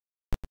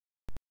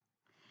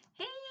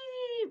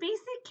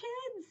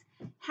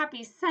kids.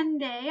 Happy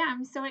Sunday.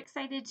 I'm so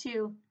excited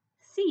to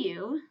see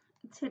you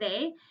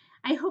today.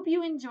 I hope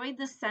you enjoyed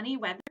the sunny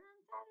weather on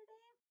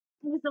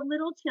Saturday. It was a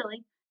little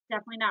chilly.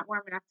 Definitely not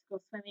warm enough to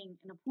go swimming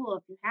in a pool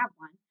if you have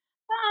one,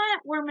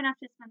 but warm enough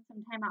to spend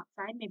some time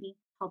outside, maybe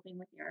helping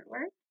with yard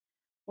work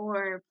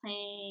or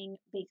playing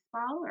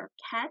baseball or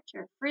catch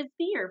or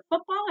frisbee or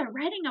football or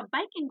riding a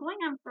bike and going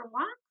on for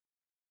walks.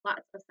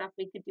 Lots of stuff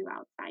we could do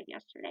outside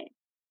yesterday.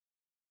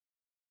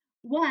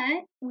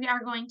 What we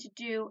are going to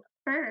do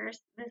first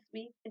this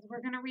week is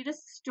we're going to read a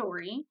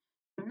story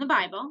from the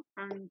Bible,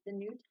 from the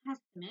New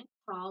Testament,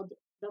 called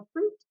The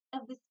Fruit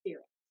of the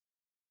Spirit.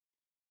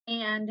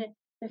 And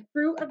the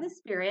fruit of the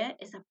Spirit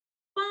is a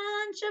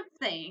bunch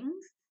of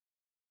things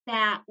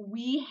that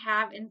we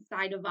have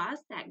inside of us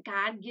that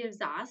God gives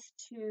us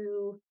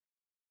to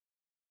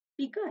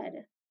be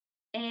good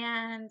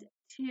and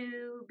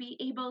to be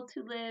able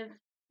to live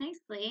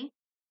nicely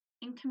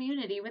in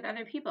community with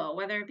other people,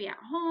 whether it be at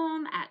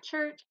home, at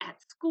church,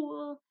 at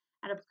school,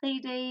 at a play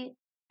date,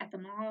 at the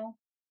mall,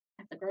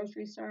 at the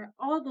grocery store,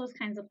 all those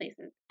kinds of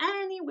places,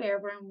 anywhere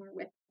where we're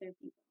with other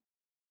people.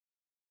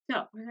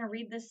 So we're going to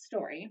read this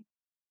story.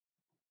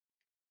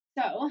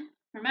 So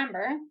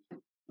remember,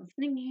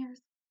 listening ears.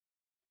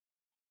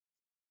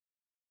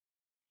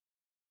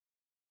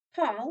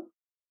 Paul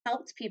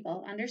helped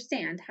people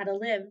understand how to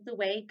live the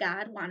way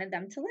God wanted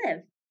them to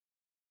live.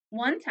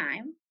 One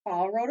time,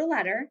 Paul wrote a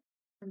letter.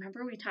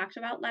 Remember, we talked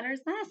about letters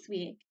last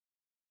week,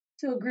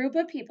 to a group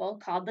of people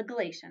called the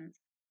Galatians.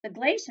 The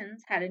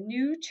Galatians had a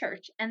new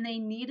church and they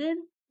needed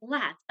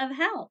lots of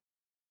help.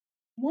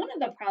 One of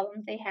the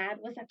problems they had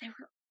was that they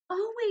were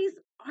always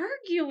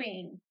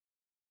arguing.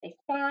 They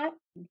fought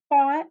and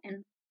fought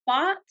and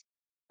fought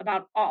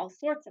about all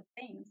sorts of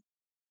things.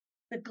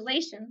 The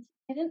Galatians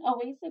didn't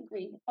always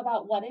agree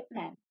about what it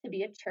meant to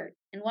be a church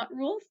and what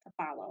rules to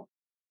follow.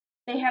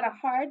 They had a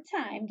hard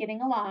time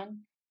getting along,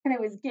 and it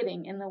was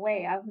getting in the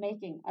way of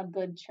making a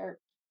good church.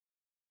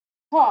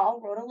 Paul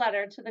wrote a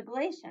letter to the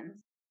Galatians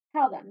to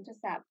tell them to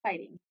stop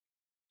fighting.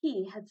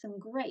 He had some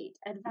great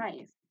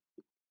advice.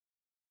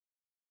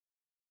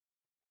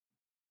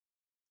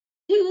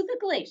 To the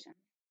Galatians,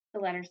 the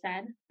letter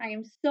said, I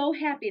am so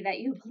happy that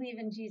you believe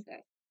in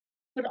Jesus,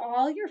 but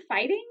all your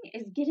fighting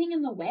is getting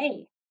in the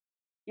way.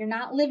 You're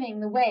not living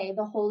the way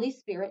the Holy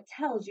Spirit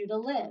tells you to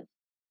live.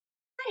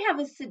 I have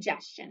a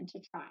suggestion to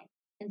try.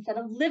 Instead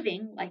of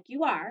living like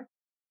you are,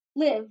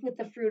 live with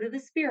the fruit of the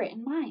Spirit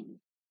in mind.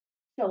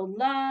 Show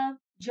love,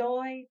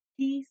 joy,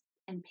 peace,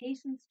 and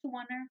patience to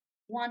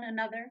one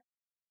another.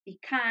 Be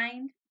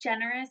kind,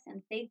 generous,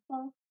 and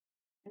faithful.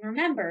 And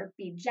remember,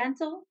 be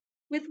gentle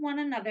with one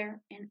another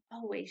and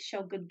always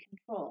show good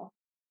control.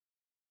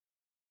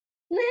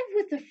 Live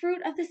with the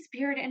fruit of the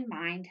Spirit in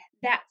mind.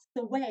 That's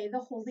the way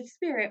the Holy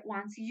Spirit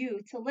wants you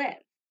to live.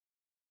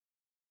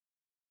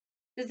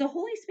 Does the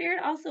Holy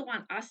Spirit also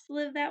want us to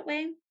live that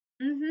way?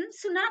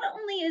 So not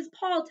only is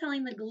Paul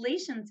telling the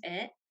Galatians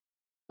it,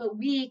 but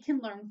we can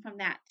learn from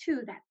that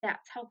too, that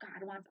that's how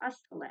God wants us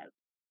to live.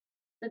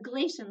 The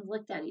Galatians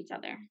looked at each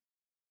other.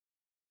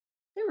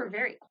 They were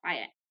very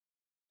quiet.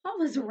 Paul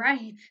was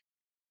right.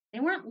 They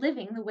weren't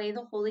living the way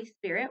the Holy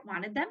Spirit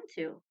wanted them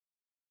to.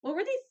 What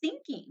were they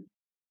thinking?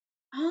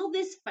 All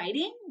this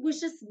fighting was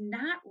just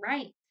not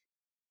right.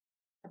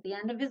 At the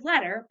end of his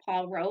letter,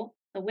 Paul wrote,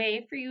 the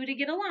way for you to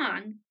get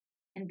along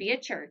and be a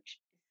church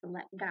is to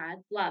let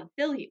God's love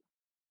fill you.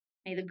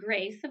 May the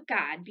grace of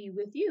God be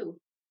with you.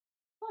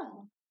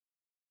 Well,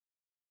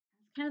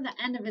 that's kind of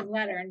the end of his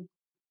letter. And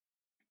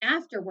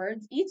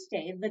afterwards, each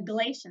day, the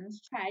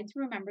Galatians tried to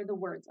remember the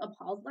words of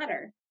Paul's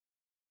letter.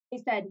 They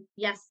said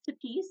yes to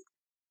peace,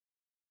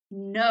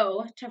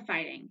 no to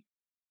fighting,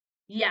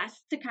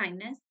 yes to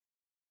kindness,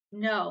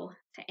 no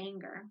to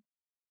anger,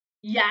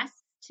 yes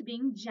to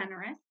being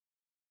generous,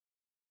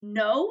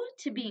 no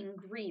to being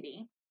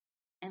greedy,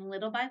 and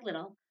little by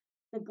little,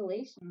 the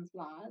Galatians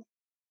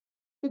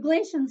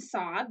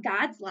saw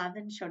God's love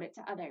and showed it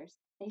to others.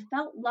 They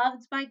felt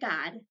loved by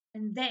God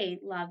and they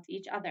loved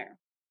each other.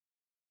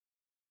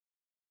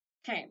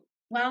 Okay,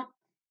 well,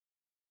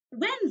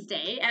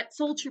 Wednesday at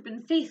Soul Troop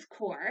and Faith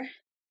Corps,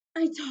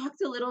 I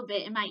talked a little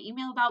bit in my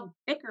email about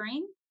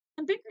bickering.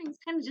 And bickering is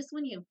kind of just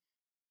when you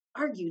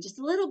argue just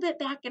a little bit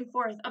back and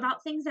forth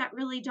about things that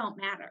really don't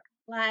matter.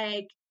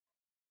 Like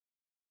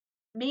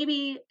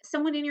maybe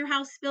someone in your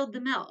house spilled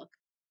the milk.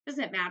 Does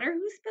it matter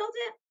who spilled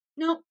it?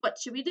 No. What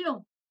should we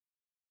do?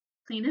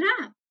 Clean it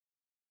up.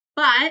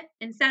 But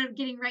instead of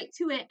getting right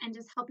to it and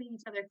just helping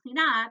each other clean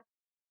up,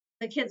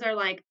 the kids are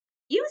like,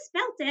 you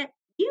spilled it.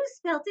 You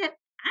spilled it.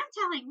 I'm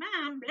telling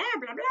mom, blah,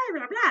 blah, blah,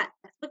 blah, blah.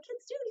 That's what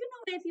kids do. You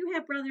know, if you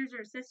have brothers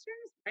or sisters,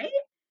 right?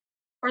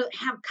 Or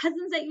have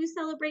cousins that you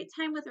celebrate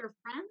time with or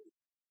friends,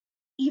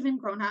 even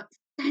grown-ups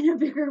kind of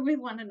bicker with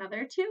one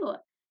another too.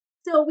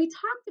 So we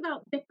talked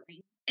about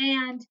bickering,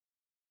 and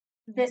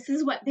this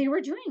is what they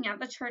were doing at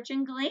the church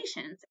in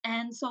Galatians.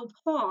 And so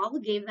Paul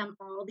gave them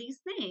all these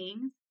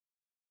things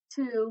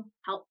to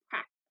help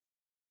practice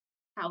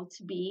how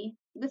to be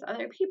with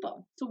other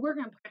people. So we're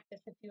going to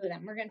practice a few of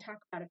them. We're going to talk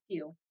about a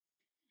few.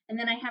 And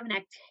then I have an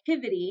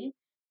activity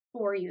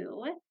for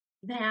you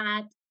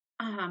that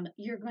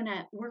you're going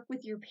to work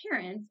with your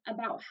parents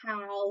about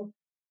how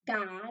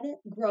God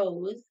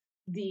grows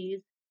these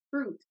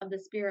fruits of the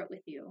Spirit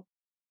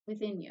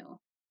within you.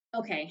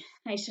 Okay,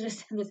 I should have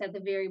said this at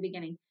the very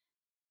beginning.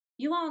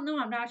 You all know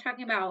I'm not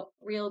talking about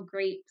real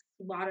grapes,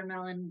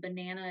 watermelon,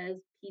 bananas,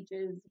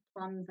 peaches,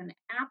 plums, and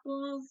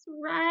apples,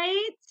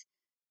 right?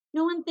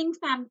 No one thinks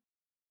I'm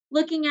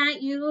looking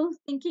at you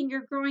thinking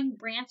you're growing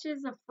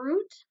branches of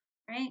fruit,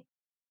 right?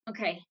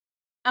 Okay.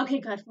 Okay,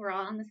 good. We're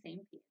all on the same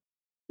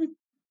page.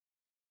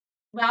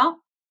 Well,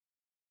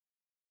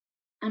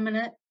 I'm going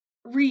to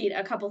read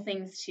a couple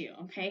things to you,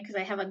 okay? Because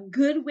I have a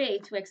good way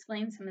to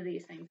explain some of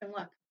these things. And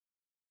look,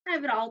 I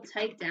have it all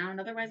typed down.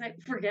 Otherwise, I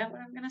forget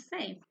what I'm going to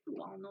say.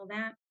 You all know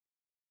that.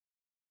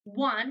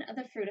 One of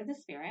the fruit of the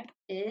Spirit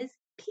is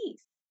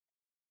peace.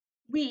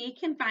 We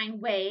can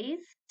find ways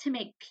to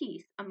make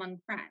peace among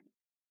friends.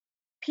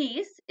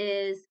 Peace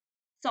is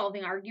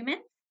solving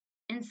arguments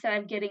instead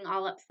of getting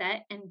all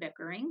upset and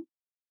bickering.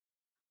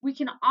 We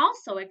can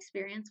also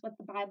experience what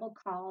the Bible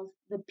calls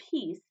the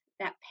peace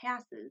that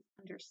passes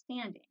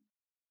understanding.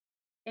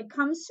 It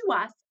comes to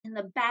us in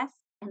the best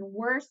and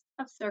worst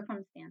of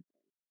circumstances.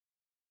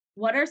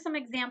 What are some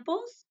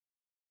examples?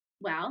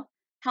 Well,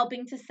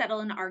 helping to settle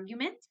an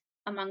argument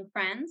among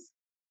friends,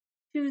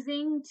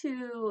 choosing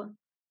to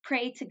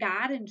pray to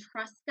God and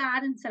trust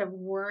God instead of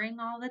worrying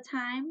all the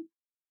time,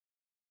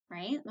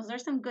 right? Those are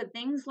some good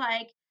things.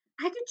 Like,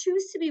 I could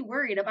choose to be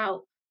worried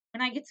about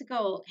when I get to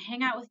go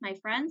hang out with my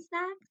friends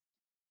next,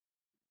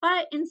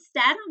 but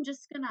instead I'm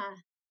just gonna,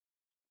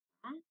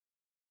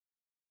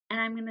 and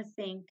I'm gonna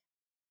think,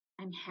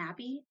 I'm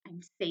happy, I'm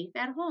safe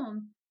at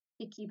home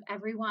to keep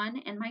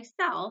everyone and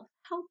myself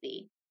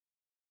healthy.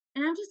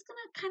 And I'm just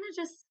gonna kind of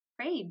just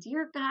pray,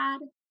 dear God,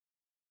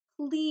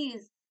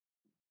 please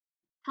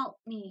help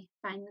me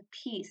find the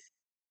peace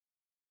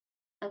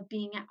of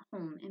being at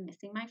home and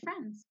missing my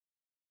friends.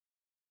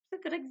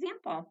 It's a good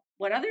example.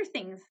 What other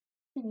things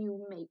can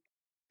you make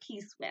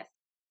peace with?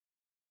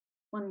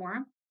 One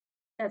more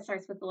that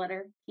starts with the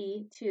letter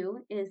P, too,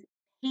 is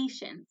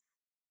patience.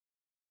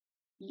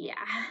 Yeah.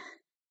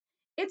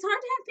 It's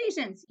hard to have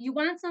patience. You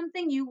want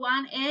something, you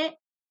want it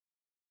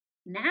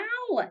now.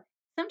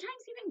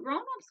 Sometimes even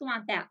grown-ups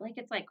want that. Like,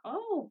 it's like,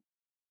 oh,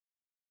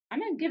 I'm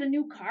going to get a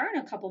new car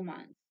in a couple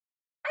months.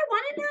 I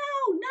want it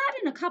now,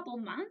 not in a couple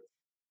months,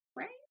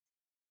 right?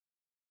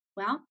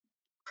 Well,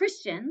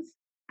 Christians,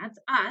 that's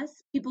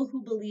us, people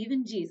who believe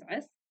in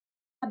Jesus,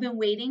 have been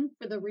waiting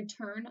for the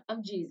return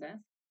of Jesus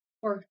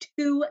for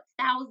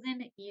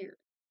 2,000 years.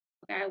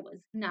 Okay, I was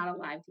not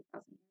alive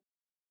 2,000 years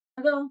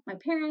ago. My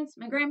parents,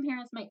 my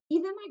grandparents,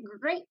 even my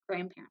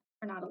great-grandparents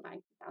were not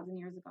alive 2,000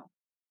 years ago.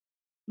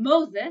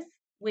 Moses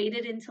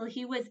waited until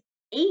he was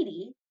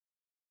 80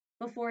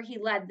 before he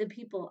led the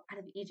people out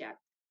of Egypt.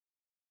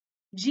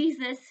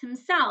 Jesus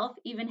himself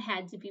even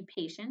had to be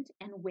patient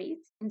and wait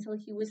until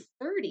he was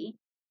 30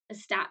 to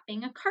stop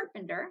being a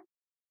carpenter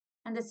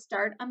and to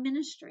start a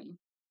ministry.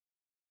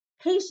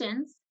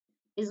 Patience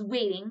is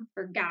waiting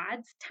for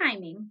God's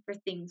timing for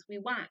things we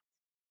want.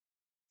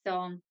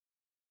 So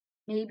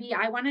maybe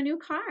I want a new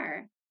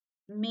car.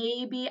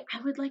 Maybe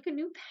I would like a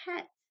new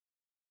pet.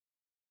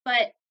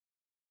 But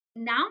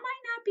now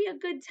might not be a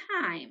good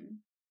time.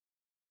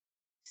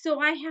 So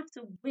I have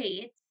to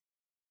wait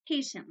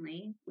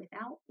patiently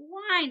without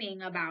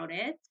whining about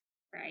it,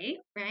 right?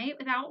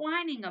 Without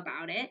whining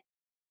about it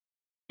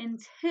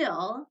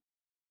until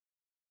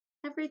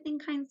everything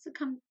kind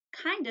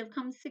of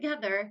comes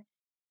together.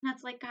 And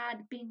that's like God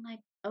being like,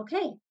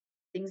 okay,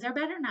 things are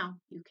better now.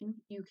 You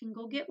can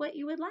go get what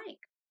you would like.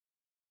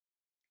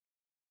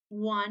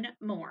 One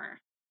more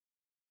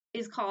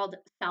is called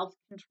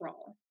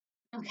self-control.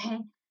 Okay?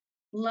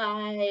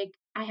 Like,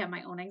 I have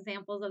my own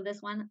examples of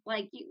this one.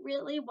 Like, you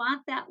really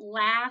want that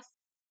last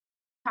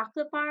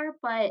chocolate bar,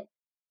 but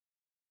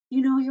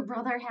you know your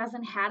brother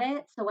hasn't had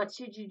it, so what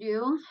should you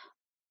do?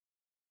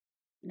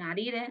 Not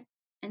eat it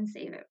and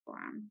save it for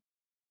him,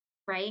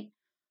 right?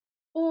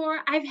 Or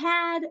I've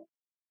had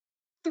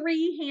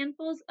 3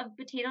 handfuls of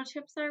potato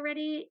chips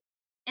already,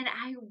 and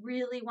I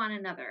really want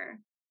another,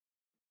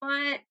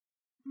 but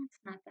it's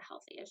not the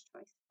healthiest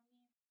choice for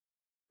me.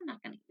 I'm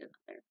not going to eat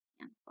another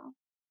handful.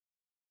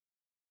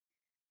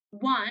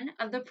 One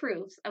of the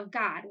proofs of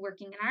God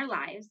working in our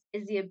lives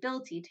is the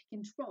ability to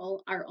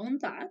control our own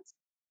thoughts,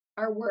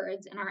 our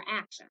words, and our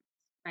actions,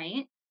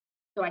 right?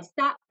 So I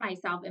stopped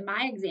myself in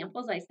my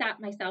examples, I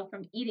stopped myself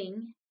from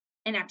eating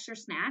an extra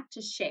snack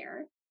to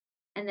share,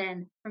 and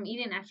then from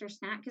eating an extra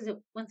snack because it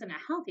wasn't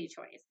a healthy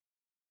choice.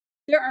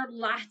 There are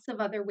lots of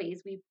other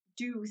ways we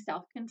do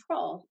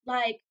self-control.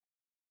 Like,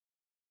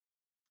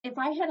 if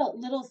I had a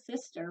little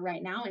sister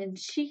right now and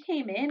she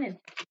came in and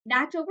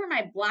knocked over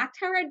my block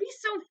tower, I'd be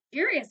so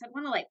furious. I'd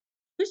want to like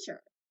push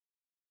her.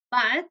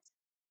 But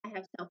I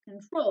have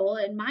self-control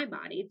in my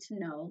body to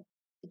know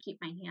to keep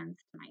my hands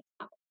to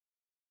myself,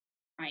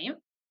 right?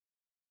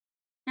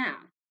 Yeah.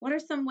 What are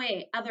some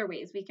other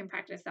ways we can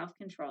practice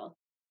self-control?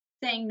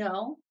 Saying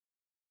no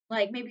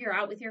Like maybe you're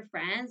out with your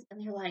friends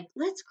and they're like,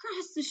 let's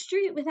cross the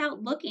street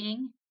without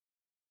looking.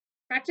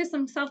 Practice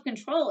some self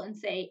control and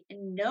say,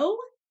 no,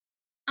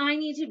 I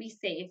need to be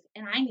safe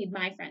and I need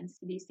my friends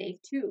to be safe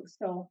too.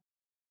 So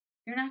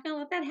you're not going to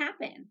let that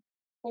happen.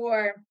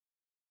 Or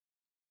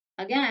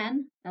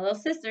again, my little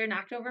sister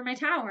knocked over my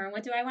tower. And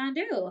what do I want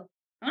to do?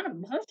 I want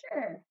to push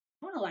her.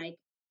 I want to like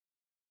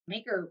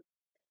make her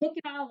pick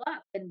it all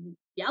up and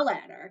yell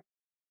at her.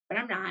 But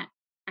I'm not.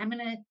 I'm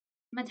gonna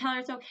tell her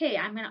it's okay.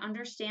 I'm gonna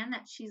understand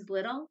that she's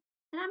little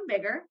and I'm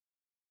bigger.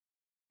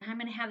 And I'm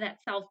gonna have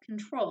that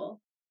self-control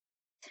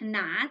to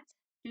not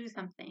do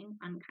something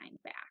unkind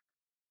back.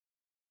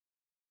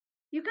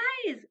 You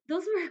guys,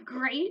 those were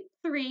great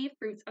 3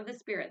 fruits of the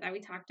Spirit that we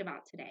talked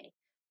about today.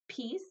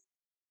 Peace,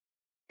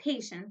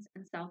 patience,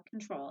 and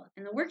self-control.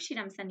 And the worksheet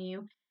I'm sending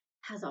you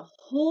has a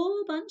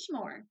whole bunch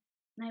more.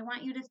 And I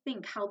want you to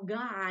think how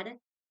God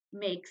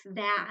makes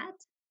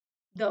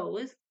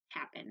those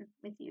happen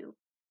with you.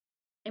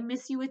 I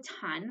miss you a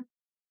ton.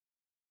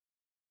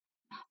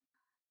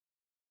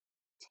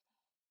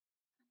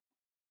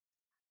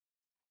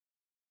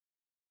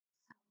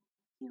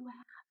 You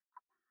have,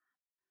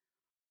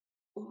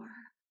 or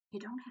you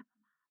don't have,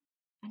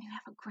 and you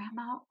have a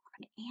grandma or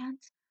an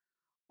aunt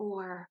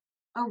or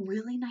a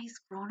really nice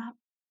grown up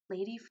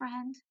lady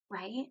friend,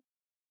 right?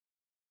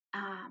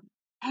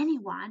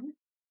 Anyone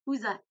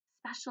who's a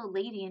special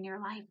lady in your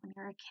life when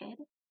you're a kid,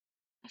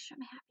 wish them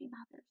a happy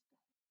Mother's Day.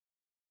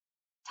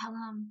 Tell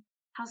them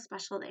how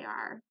special they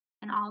are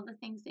and all the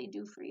things they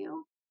do for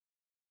you,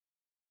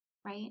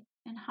 right?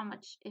 And how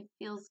much it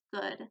feels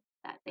good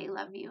that they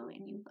love you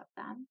and you love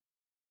them,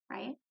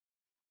 right?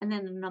 And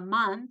then in a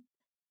month,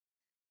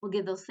 we'll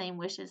give those same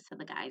wishes to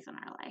the guys in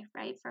our life,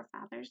 right? For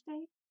Father's Day,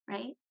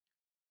 right?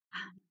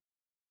 Um,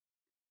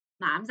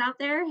 Moms out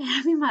there,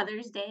 happy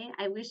Mother's Day.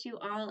 I wish you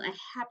all a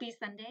happy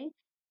Sunday.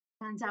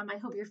 And I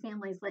hope your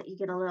families let you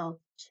get a little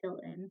chill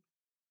in.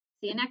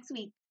 See you next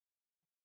week.